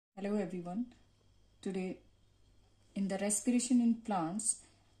Hello everyone. Today in the respiration in plants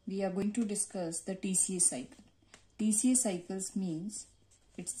we are going to discuss the TCA cycle. TCA cycles means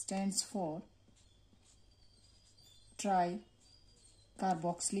it stands for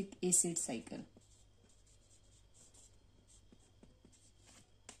tricarboxylic acid cycle.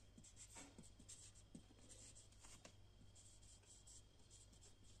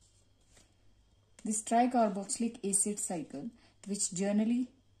 This tricarboxylic acid cycle, which generally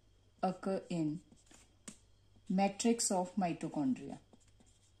occur in matrix of mitochondria.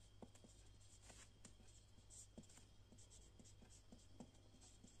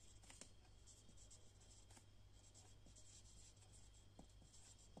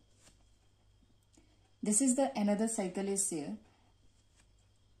 This is the another cycle is here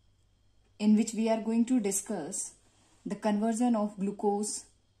in which we are going to discuss the conversion of glucose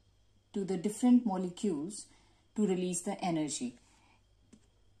to the different molecules to release the energy.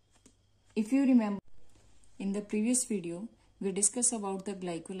 If you remember, in the previous video, we discussed about the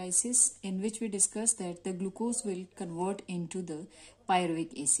glycolysis, in which we discussed that the glucose will convert into the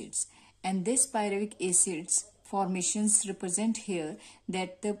pyruvic acids. And this pyruvic acids formations represent here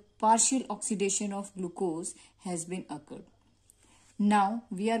that the partial oxidation of glucose has been occurred. Now,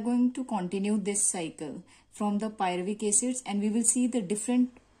 we are going to continue this cycle from the pyruvic acids, and we will see the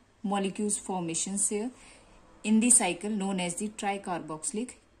different molecules formations here in the cycle known as the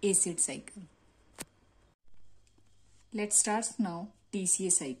tricarboxylic acid cycle. Let's start now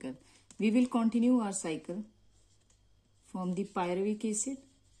TCA cycle. We will continue our cycle from the pyruvic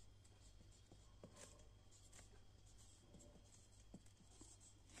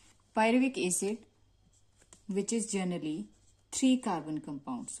acid which is generally 3 carbon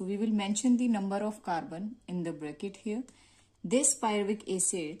compound. So we will mention the number of carbon in the bracket here. This pyruvic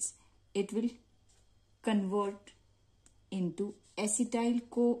acids, it will convert into acetyl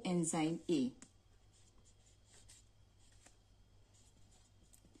coenzyme A.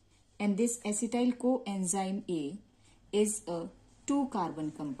 And this acetyl coenzyme A is a 2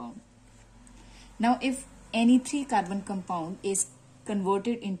 carbon compound. Now if any 3 carbon compound is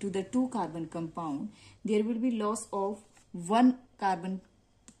converted into the 2 carbon compound, there will be loss of 1 carbon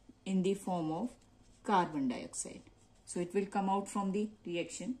in the form of carbon dioxide. So it will come out from the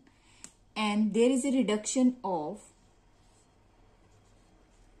reaction, and there is a reduction of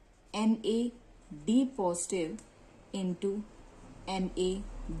NAD positive into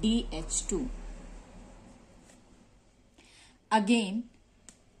NADH2. Again,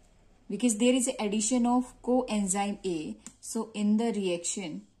 because there is an addition of coenzyme A, so in the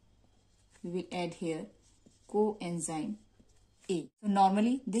reaction we will add here coenzyme A. So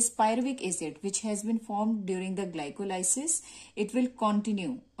normally this pyruvic acid, which has been formed during the glycolysis, it will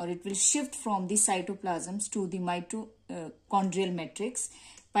continue or it will shift from the cytoplasms to the mitochondrial matrix.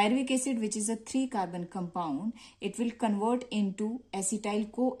 Pyruvic acid, which is a 3 carbon compound, it will convert into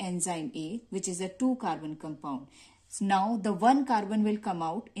acetyl coenzyme A, which is a 2 carbon compound. So now the 1 carbon will come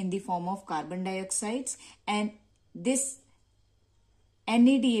out in the form of carbon dioxides, and this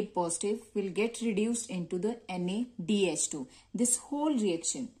NADA positive will get reduced into the NADH2. This whole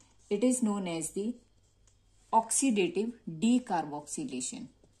reaction, it is known as the oxidative decarboxylation.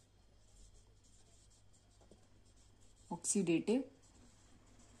 Oxidative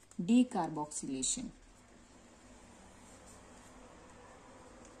decarboxylation.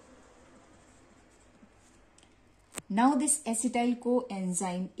 Now this acetyl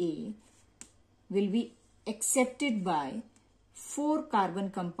coenzyme A will be accepted by 4 carbon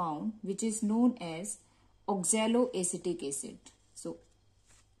compound, which is known as oxaloacetic acid. So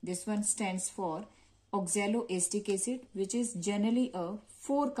this one stands for oxaloacetic acid, which is generally a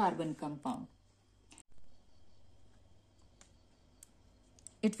 4 carbon compound.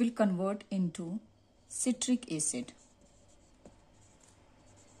 It will convert into citric acid.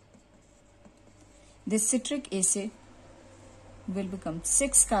 This citric acid will become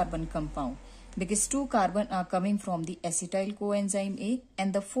 6 carbon compound, because 2 carbon are coming from the acetyl coenzyme A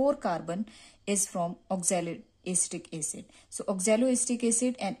and the 4 carbon is from oxaloacetic acid. So oxaloacetic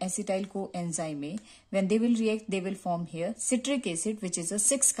acid and acetyl coenzyme A, when they will react, they will form here citric acid, which is a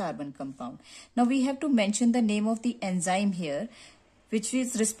 6 carbon compound. Now we have to mention the name of the enzyme here, which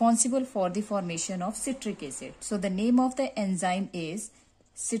is responsible for the formation of citric acid. So the name of the enzyme is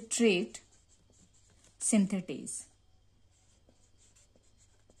citrate synthetase.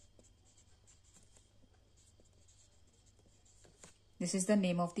 This is the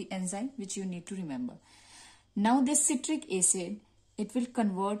name of the enzyme which you need to remember. Now this citric acid, it will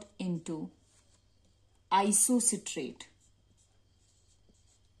convert into isocitrate.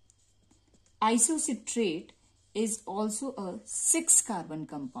 Isocitrate is also a 6 carbon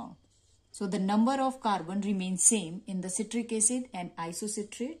compound. So the number of carbon remains same in the citric acid and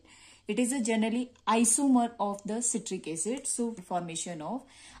isocitrate. It is a generally isomer of the citric acid, so formation of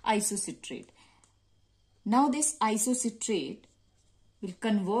isocitrate. Now this isocitrate will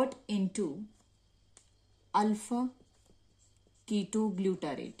convert into alpha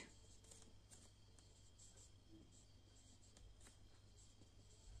ketoglutarate.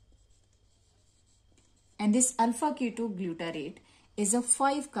 And this alpha ketoglutarate is a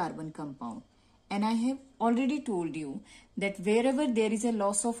 5 carbon compound. And I have already told you that wherever there is a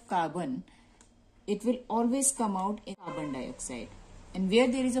loss of carbon, it will always come out in carbon dioxide. And where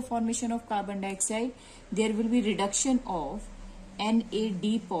there is a formation of carbon dioxide, there will be reduction of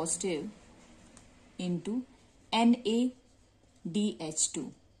NAD positive into NADH2.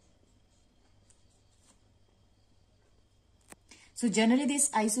 So generally this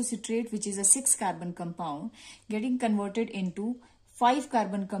isocitrate, which is a 6 carbon compound, getting converted into 5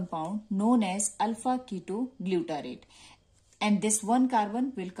 carbon compound known as alpha ketoglutarate. And this 1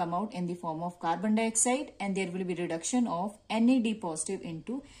 carbon will come out in the form of carbon dioxide, and there will be reduction of NAD positive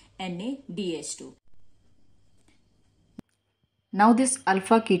into NADH2. Now this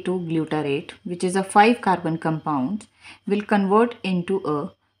alpha ketoglutarate, which is a 5 carbon compound, will convert into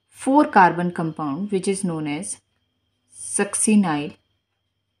a 4 carbon compound, which is known as succinyl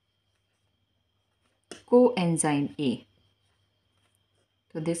coenzyme A.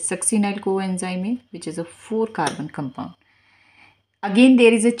 So this succinyl coenzyme A, which is a 4 carbon compound. Again,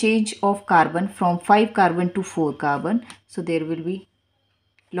 there is a change of carbon from 5 carbon to 4 carbon. So there will be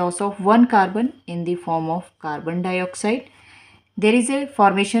loss of 1 carbon in the form of carbon dioxide. There is a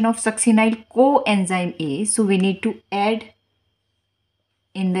formation of succinyl coenzyme A. So we need to add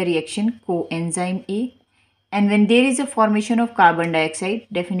in the reaction coenzyme A. And when there is a formation of carbon dioxide,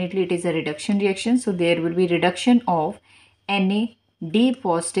 definitely it is a reduction reaction. So there will be reduction of NAD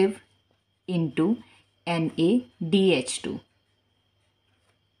positive into NADH2.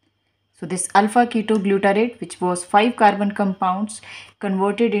 So this alpha ketoglutarate, which was 5 carbon compounds,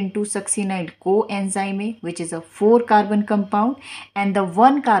 converted into succinyl coenzyme A, which is a 4 carbon compound, and the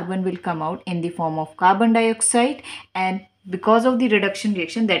 1 carbon will come out in the form of carbon dioxide, and because of the reduction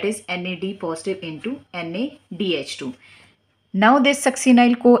reaction, that is NAD positive into NADH2. Now this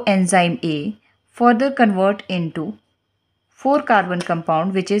succinyl coenzyme A further convert into 4 carbon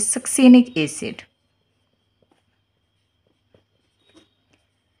compound, which is succinic acid.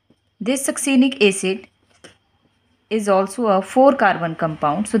 This succinic acid is also a 4 carbon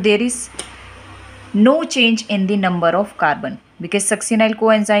compound. So there is no change in the number of carbon, because succinyl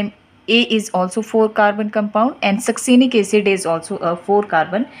coenzyme A is also 4 carbon compound and succinic acid is also a 4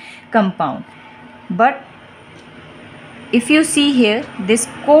 carbon compound. But if you see here, this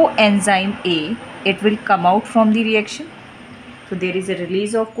coenzyme A, it will come out from the reaction. So there is a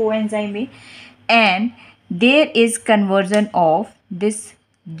release of coenzyme A, and there is conversion of this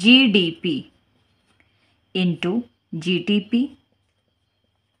GDP into GTP,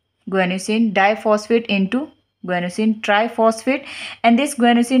 guanosine diphosphate into guanosine triphosphate, and this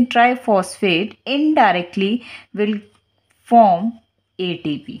guanosine triphosphate indirectly will form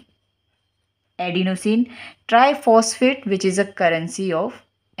ATP, adenosine triphosphate, which is a currency of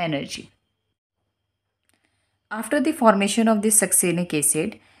energy. After the formation of this succinic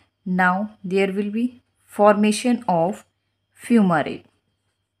acid, now there will be formation of fumarate.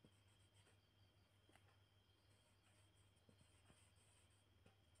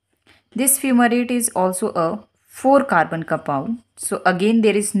 This fumarate is also a 4 carbon compound. So again,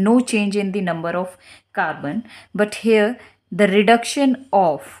 there is no change in the number of carbon, but here the reduction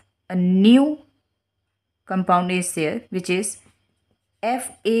of a new compound is there, which is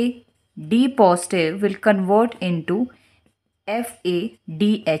FAD positive will convert into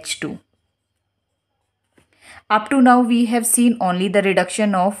FADH2. Up to now, we have seen only the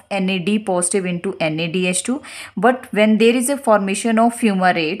reduction of NAD positive into NADH2. But when there is a formation of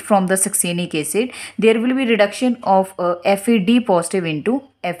fumarate from the succinic acid, there will be reduction of FAD positive into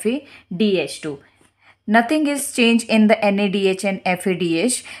FADH2. Nothing is changed in the NADH and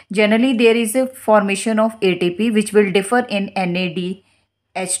FADH. Generally, there is a formation of ATP, which will differ in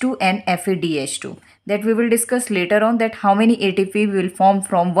NADH2 and FADH2. That we will discuss later on, that how many ATP will form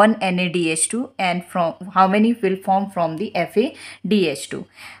from one NADH2 and from how many will form from the FADH2.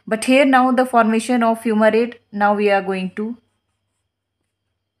 But here now the formation of fumarate, now we are going to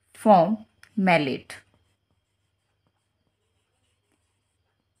form malate.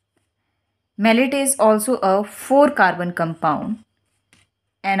 Malate is also a 4 carbon compound,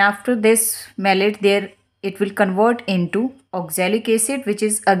 and after this malate there it will convert into oxalic acid, which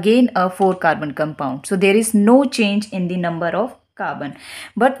is again a 4 carbon compound. So there is no change in the number of carbon.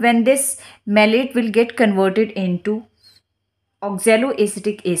 But when this malate will get converted into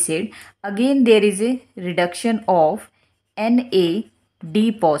oxaloacetic acid, again there is a reduction of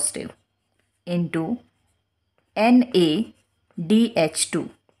NAD positive into NADH2.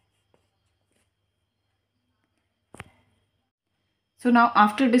 So now,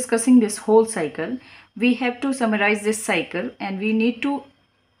 after discussing this whole cycle, we have to summarize this cycle, and we need to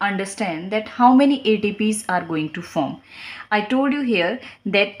understand that how many ATPs are going to form. I told you here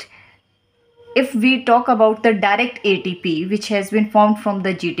that if we talk about the direct ATP which has been formed from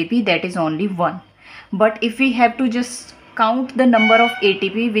the GTP, that is only 1. But if we have to just count the number of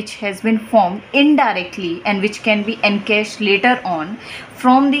ATP which has been formed indirectly and which can be encased later on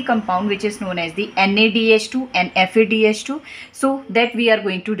from the compound which is known as the NADH2 and FADH2, so that we are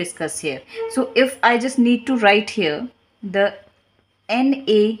going to discuss here. So if I just need to write here the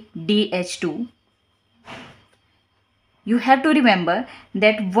NADH2, you have to remember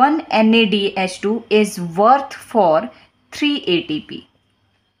that one NADH2 is worth for 3 ATP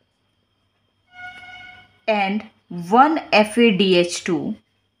and one FADH2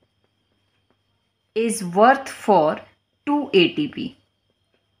 is worth for 2 ATP.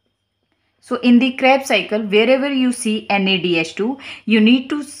 So in the Krebs cycle, wherever you see NADH2, you need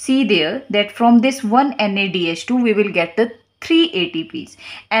to see there that from this one NADH2 we will get the 3 ATPs,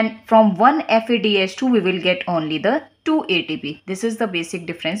 and from one FADH2 we will get only the 2 ATP. This is the basic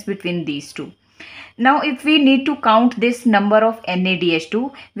difference between these two. Now if we need to count this number of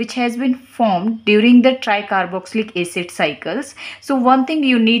NADH2 which has been formed during the tricarboxylic acid cycles, so one thing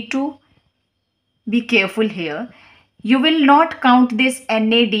you need to be careful here. You will not count this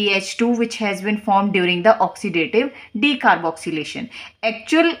NADH2 which has been formed during the oxidative decarboxylation.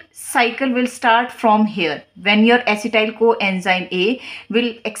 Actual cycle will start from here when your acetyl coenzyme A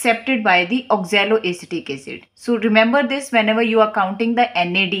will accepted by the oxaloacetic acid. So remember this, whenever you are counting the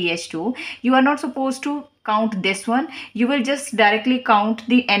NADH2, you are not supposed to count this one. You will just directly count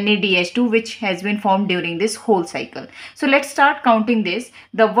the NADH2 which has been formed during this whole cycle. So let's start counting this.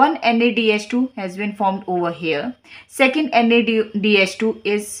 The one NADH2 has been formed over here. Second NADH2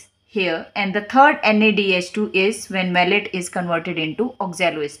 is here, and the third NADH2 is when malate is converted into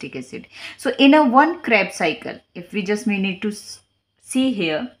oxaloacetic acid. So in a one Krebs cycle, if we need to see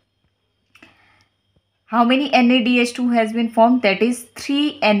here how many NADH2 has been formed, that is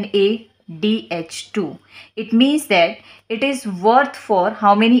 3 NADH2. It means that it is worth for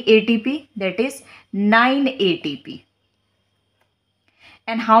how many ATP? That is 9 ATP.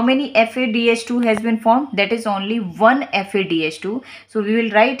 And how many FADH2 has been formed? That is only one FADH2. So we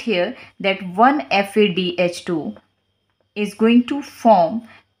will write here that one FADH2 is going to form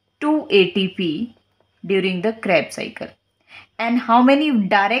 2 ATP during the Krebs cycle. And how many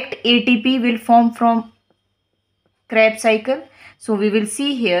direct ATP will form from Krebs cycle? So we will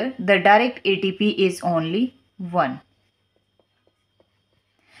see here the direct ATP is only 1.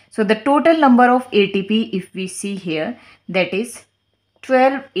 So the total number of ATP, if we see here, that is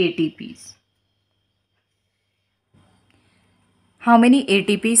 12 ATPs. How many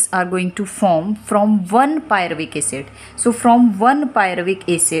ATPs are going to form from one pyruvic acid? So from one pyruvic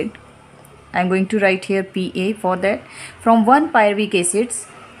acid, I am going to write here PA for that. From one pyruvic acids,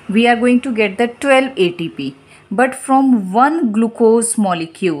 we are going to get the 12 ATP. But from one glucose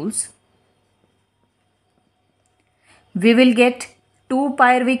molecules, we will get 2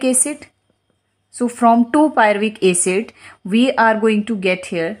 pyruvic acid. So from 2 pyruvic acid, we are going to get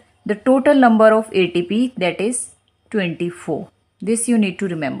here the total number of ATP, that is 24. This you need to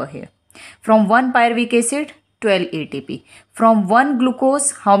remember here. From one pyruvic acid, 12 ATP. From one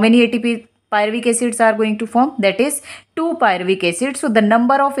glucose, how many ATP pyruvic acids are going to form? That is 2 pyruvic acids. So the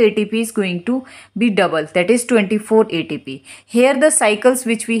number of ATP is going to be double, that is 24 ATP. Here the cycles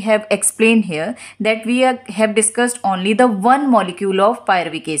which we have explained here, that we have discussed only the one molecule of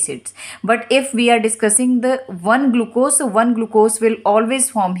pyruvic acids. But if we are discussing the one glucose, so one glucose will always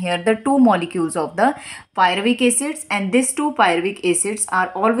form here the 2 molecules of the pyruvic acids, and these 2 pyruvic acids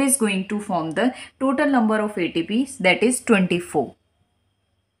are always going to form the total number of ATPs, that is 24.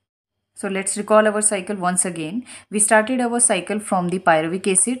 So let's recall our cycle once again. We started our cycle from the pyruvic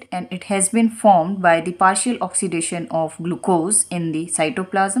acid, and it has been formed by the partial oxidation of glucose in the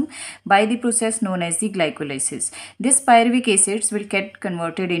cytoplasm by the process known as the glycolysis. These pyruvic acids will get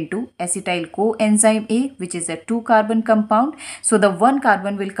converted into acetyl coenzyme A, which is a 2 carbon compound. So the 1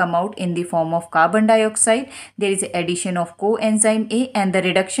 carbon will come out in the form of carbon dioxide. There is addition of coenzyme A and the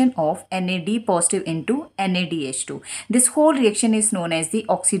reduction of NAD positive into NADH2. This whole reaction is known as the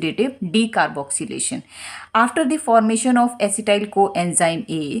oxidative decarboxylation. After the formation of acetyl coenzyme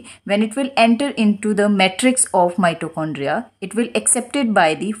A, when it will enter into the matrix of mitochondria, it will accepted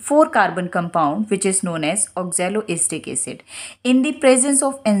by the 4-carbon compound which is known as oxaloacetic acid. In the presence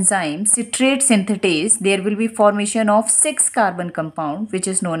of enzyme citrate synthetase, there will be formation of 6-carbon compound which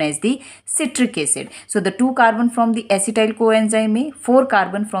is known as the citric acid. So the 2 carbon from the acetyl coenzyme A, 4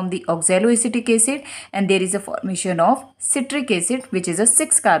 carbon from the oxaloacetic acid, and there is a formation of citric acid which is a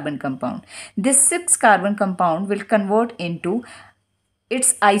 6-carbon compound. This 6-carbon compound will convert into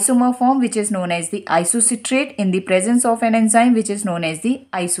its isomer form which is known as the isocitrate in the presence of an enzyme which is known as the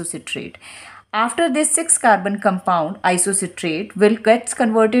isocitrate. After this 6-carbon compound isocitrate will gets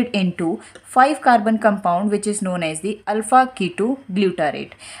converted into 5-carbon compound which is known as the alpha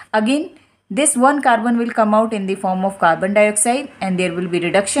ketoglutarate. Again, this 1 carbon will come out in the form of carbon dioxide and there will be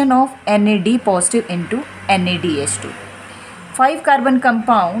reduction of NAD positive into NADH2. 5-carbon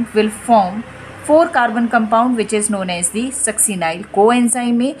compound will form 4-carbon compound which is known as the succinyl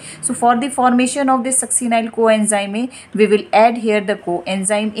coenzyme A. So for the formation of this succinyl coenzyme A, we will add here the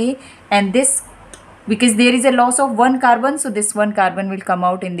coenzyme A, and this, because there is a loss of 1 carbon, so this 1 carbon will come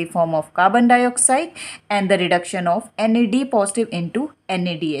out in the form of carbon dioxide and the reduction of NAD positive into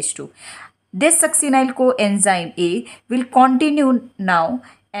NADH2. This succinyl coenzyme A will continue now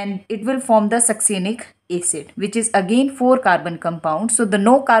and it will form the succinic acid which is again 4-carbon compound. So the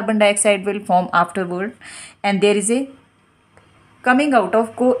no carbon dioxide will form afterward and there is a coming out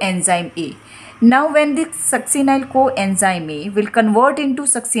of coenzyme A. Now when the succinyl coenzyme A will convert into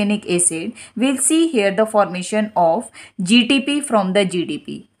succinic acid, we will see here the formation of GTP from the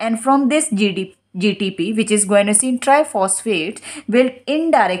GDP, and from this GTP which is guanosine triphosphate will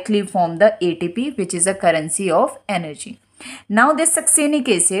indirectly form the ATP which is a currency of energy. Now this succinic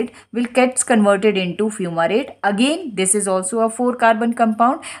acid will get converted into fumarate. Again this is also a 4-carbon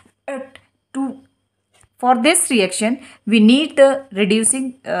compound. For this reaction we need the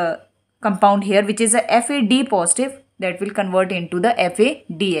reducing compound here which is a FAD positive that will convert into the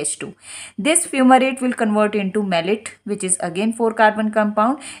FADH2. This fumarate will convert into malate which is again 4-carbon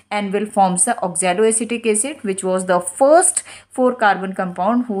compound and will forms the oxaloacetic acid which was the first 4-carbon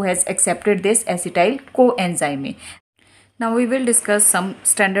compound who has accepted this acetyl coenzyme. Now we will discuss some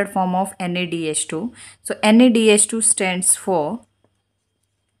standard form of NADH2. So NADH2 stands for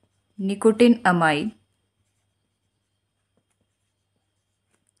nicotinamide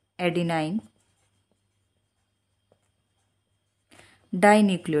adenine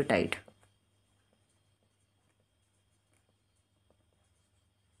dinucleotide.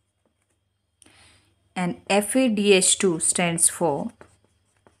 And FADH2 stands for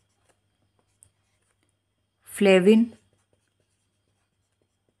flavin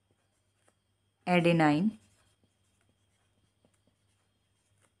adenine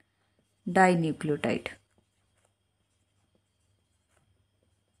dinucleotide.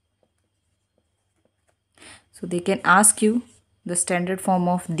 So they can ask you the standard form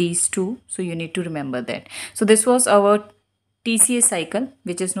of these two, so you need to remember that. So this was our TCA cycle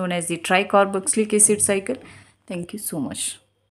which is known as the tricarboxylic acid cycle. Thank you so much.